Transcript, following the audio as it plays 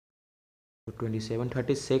So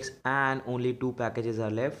 2736 and only two packages are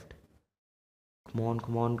left. Come on,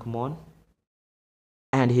 come on, come on.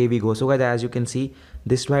 And here we go. So guys, as you can see,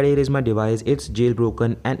 this right here is my device. It's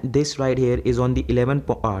jailbroken, and this right here is on the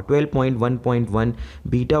 12.1.1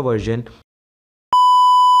 beta version.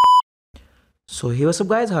 So hey, what's up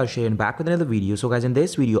guys, Harsh here and back with another video. So guys, in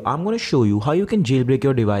this video I'm going to show you how you can jailbreak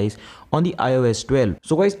your device on the iOS 12.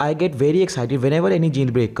 So guys, I get very excited whenever any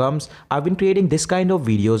jailbreak comes. I've been creating this kind of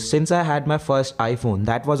videos since I had my first iPhone,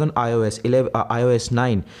 that was on iOS 11 iOS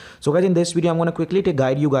 9. So guys, in this video I'm going to quickly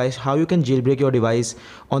guide you guys how you can jailbreak your device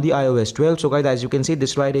on the iOS 12. So guys, as you can see,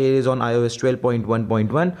 this right here is on iOS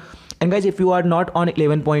 12.1.1. And guys, if you are not on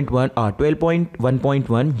 11.1 or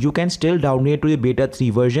 12.1.1, you can still downgrade to the beta 3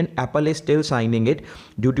 version. Apple is still signing it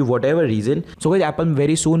due to whatever reason. So guys, Apple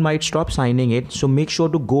very soon might stop signing it. So make sure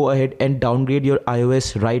to go ahead and downgrade your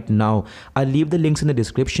iOS right now. I'll leave the links in the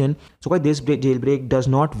description. So guys, this jailbreak does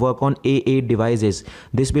not work on A8 devices.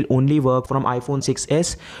 This will only work from iPhone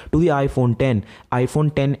 6s to the iPhone 10. iPhone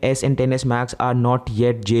 10s and 10s Max are not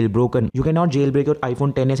yet jailbroken. You cannot jailbreak your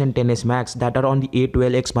iPhone 10s and 10s Max that are on the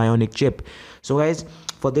A12X Bionic chip. So guys,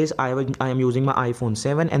 for this I am using my iPhone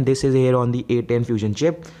 7, and this is here on the A10 Fusion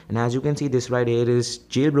chip. And as you can see, this right here is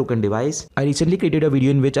jailbroken device. I recently created a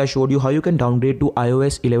video in which I showed you how you can downgrade to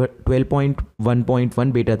iOS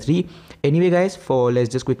 12.1.1 beta 3. Anyway guys, let's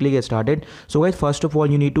just quickly get started. So guys, first of all,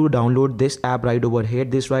 you need to download this app right over here.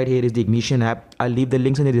 This right here is the Ignition app. I'll leave the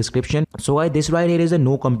links in the description. So guys, this right here is a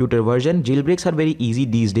no computer version. Jailbreaks are very easy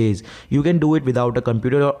these days. You can do it without a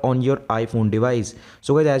computer or on your iPhone device.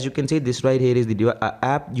 So guys, as you can see, this right here is the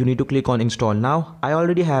app. You need to click on install now. I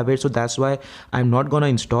already have it, so that's why I'm not gonna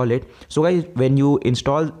install it. So guys, when you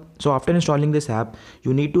install, so after installing this app,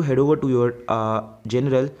 you need to head over to your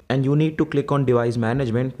general, and you need to click on device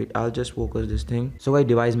management. Wait, I'll just focus this thing. So guys,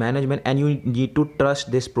 device management, and you need to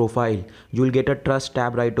trust this profile. You'll get a trust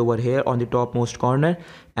tab right over here on the topmost corner,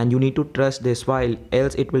 and you need to trust this file,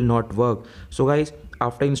 else it will not work. So guys,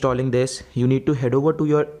 after installing this, you need to head over to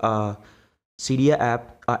your Cydia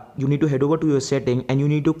app. You need to head over to your setting, and you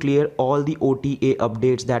need to clear all the OTA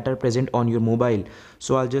updates that are present on your mobile.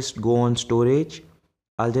 So I'll just go on storage.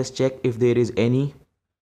 I'll just check if there is any.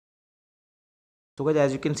 So guys,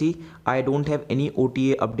 as you can see, I don't have any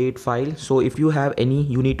OTA update file. So if you have any,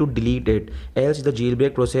 you need to delete it, else the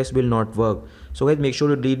jailbreak process will not work. So guys, make sure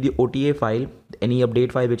to delete the OTA file, any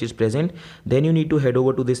update file which is present. Then you need to head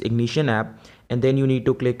over to this Ignition app, and then you need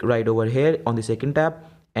to click right over here on the second tab,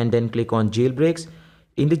 and then click on jailbreaks.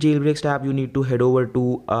 In the jailbreaks tab, you need to head over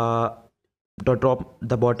to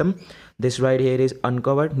the bottom. This right here is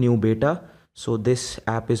Unc0ver new beta. So this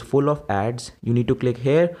app is full of ads. You need to click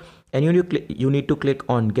here, and you need to click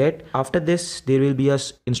on get. After this, there will be a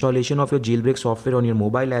installation of your jailbreak software on your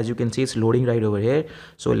mobile. As you can see, it's loading right over here.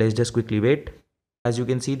 So let's just quickly wait. As you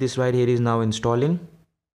can see, this right here is now installing,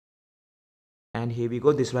 and here we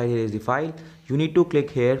go. This right here is the file. You need to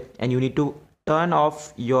click here, and you need to turn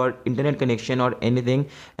off your internet connection or anything,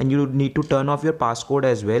 and you need to turn off your passcode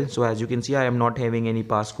as well. So as you can see, I am not having any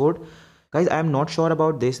passcode. Guys, I am not sure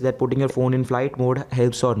about this, that putting your phone in flight mode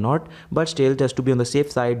helps or not, but still, just to be on the safe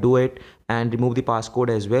side, do it and remove the passcode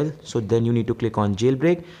as well. So then you need to click on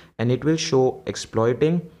jailbreak, and it will show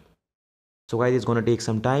exploiting. So guys, it's gonna take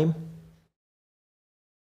some time,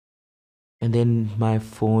 and then my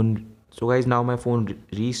phone. So guys, now my phone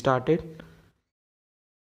restarted,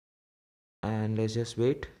 and let's just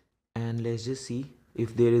wait, and let's just see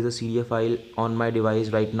if there is a Cydia file on my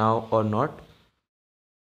device right now or not.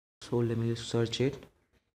 So let me just search it.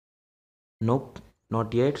 Nope,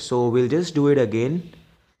 not yet. So we'll just do it again.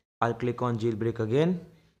 I'll click on jailbreak again,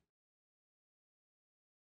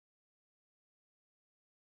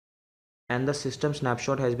 and the system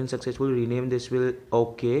snapshot has been successfully renamed. This will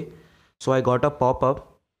okay. So I got a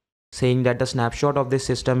pop-up saying that the snapshot of this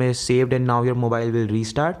system is saved, and now your mobile will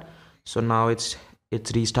restart. So now it's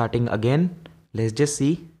restarting again. Let's just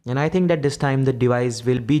see, and I think that this time the device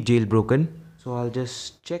will be jailbroken. So I'll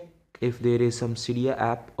just check if there is some Cydia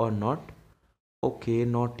app or not. Okay,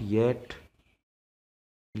 not yet.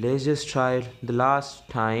 Let's just try the last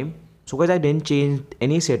time. So guys, I didn't change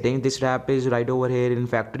any setting. This app is right over here in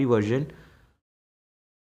factory version.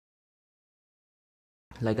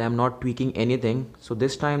 Like, I'm not tweaking anything. So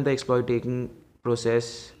this time the exploitation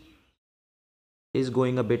process is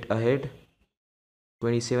going a bit ahead.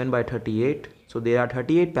 27 by 38. So there are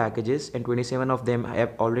 38 packages, and 27 of them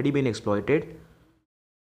have already been exploited.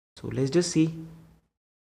 So let's just see.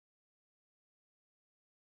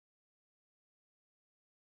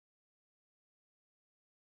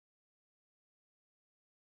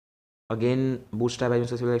 Again, bootstrap has been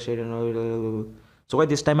successfully extracted. So guys,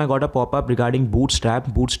 this time I got a pop-up regarding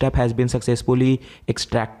bootstrap. Bootstrap has been successfully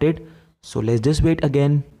extracted. So let's just wait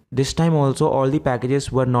again. This time also all the packages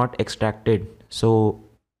were not extracted. So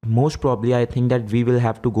most probably I think that we will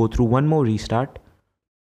have to go through one more restart.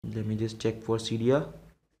 Let me just check for Cydia.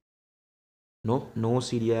 No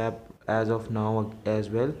Cydia app as of now as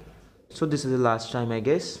well. So this is the last time, I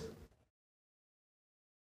guess.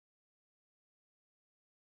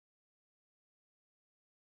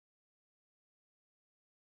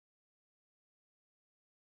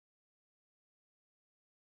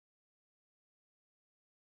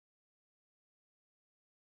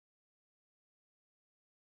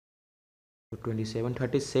 So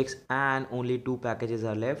 2736 and only 2 packages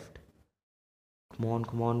are left. Come on,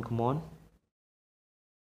 come on, come on.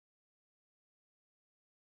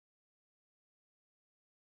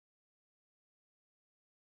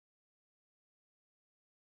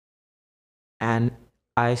 And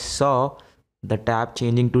I saw the tab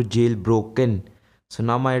changing to jailbroken. So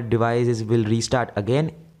now my devices will restart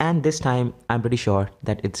again, and this time I'm pretty sure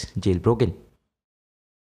that it's jailbroken.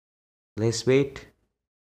 Let's wait.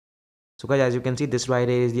 So guys, as you can see, this right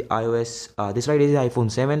here is the iOS, this right here is the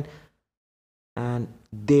iPhone 7, and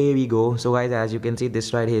there we go. So guys, as you can see,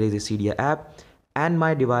 this right here is the Cydia app, and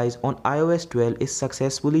my device on iOS 12 is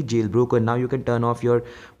successfully jailbroken. Now you can turn off your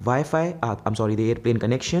Wi-Fi, the airplane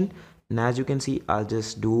connection. And as you can see, I'll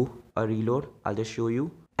just do a reload. I'll just show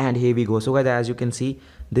you. And here we go. So guys, as you can see,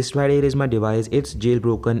 this right here is my device. It's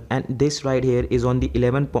jailbroken, and this right here is on the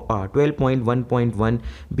 12.1.1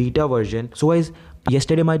 beta version. So guys,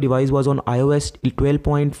 yesterday my device was on iOS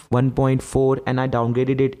 12.1.4 and I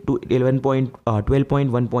downgraded it to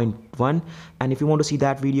 12.1.1. And if you want to see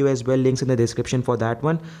that video as well, links in the description for that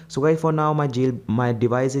one. So guys, for now my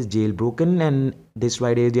device is jailbroken, and this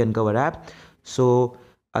right here is the Unc0ver app. So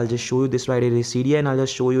I'll just show you this right here is Cydia, and I'll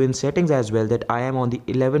just show you in settings as well that I am on the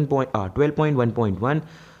 12.1.1.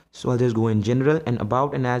 So I'll just go in general and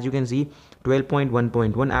about, and as you can see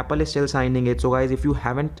 12.1.1 Apple is still signing it. So guys, if you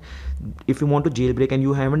want to jailbreak and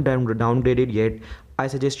you haven't downgraded yet, I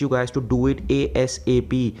suggest you guys to do it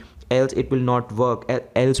ASAP, else it will not work,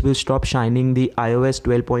 else will stop shining the iOS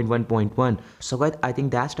 12.1.1. So guys, I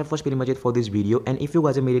think that stuff was pretty much it for this video, and if you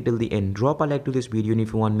guys have made it till the end, drop a like to this video, and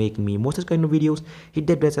if you want making me more such kind of videos, hit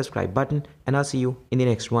that red subscribe button, and I'll see you in the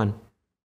next one.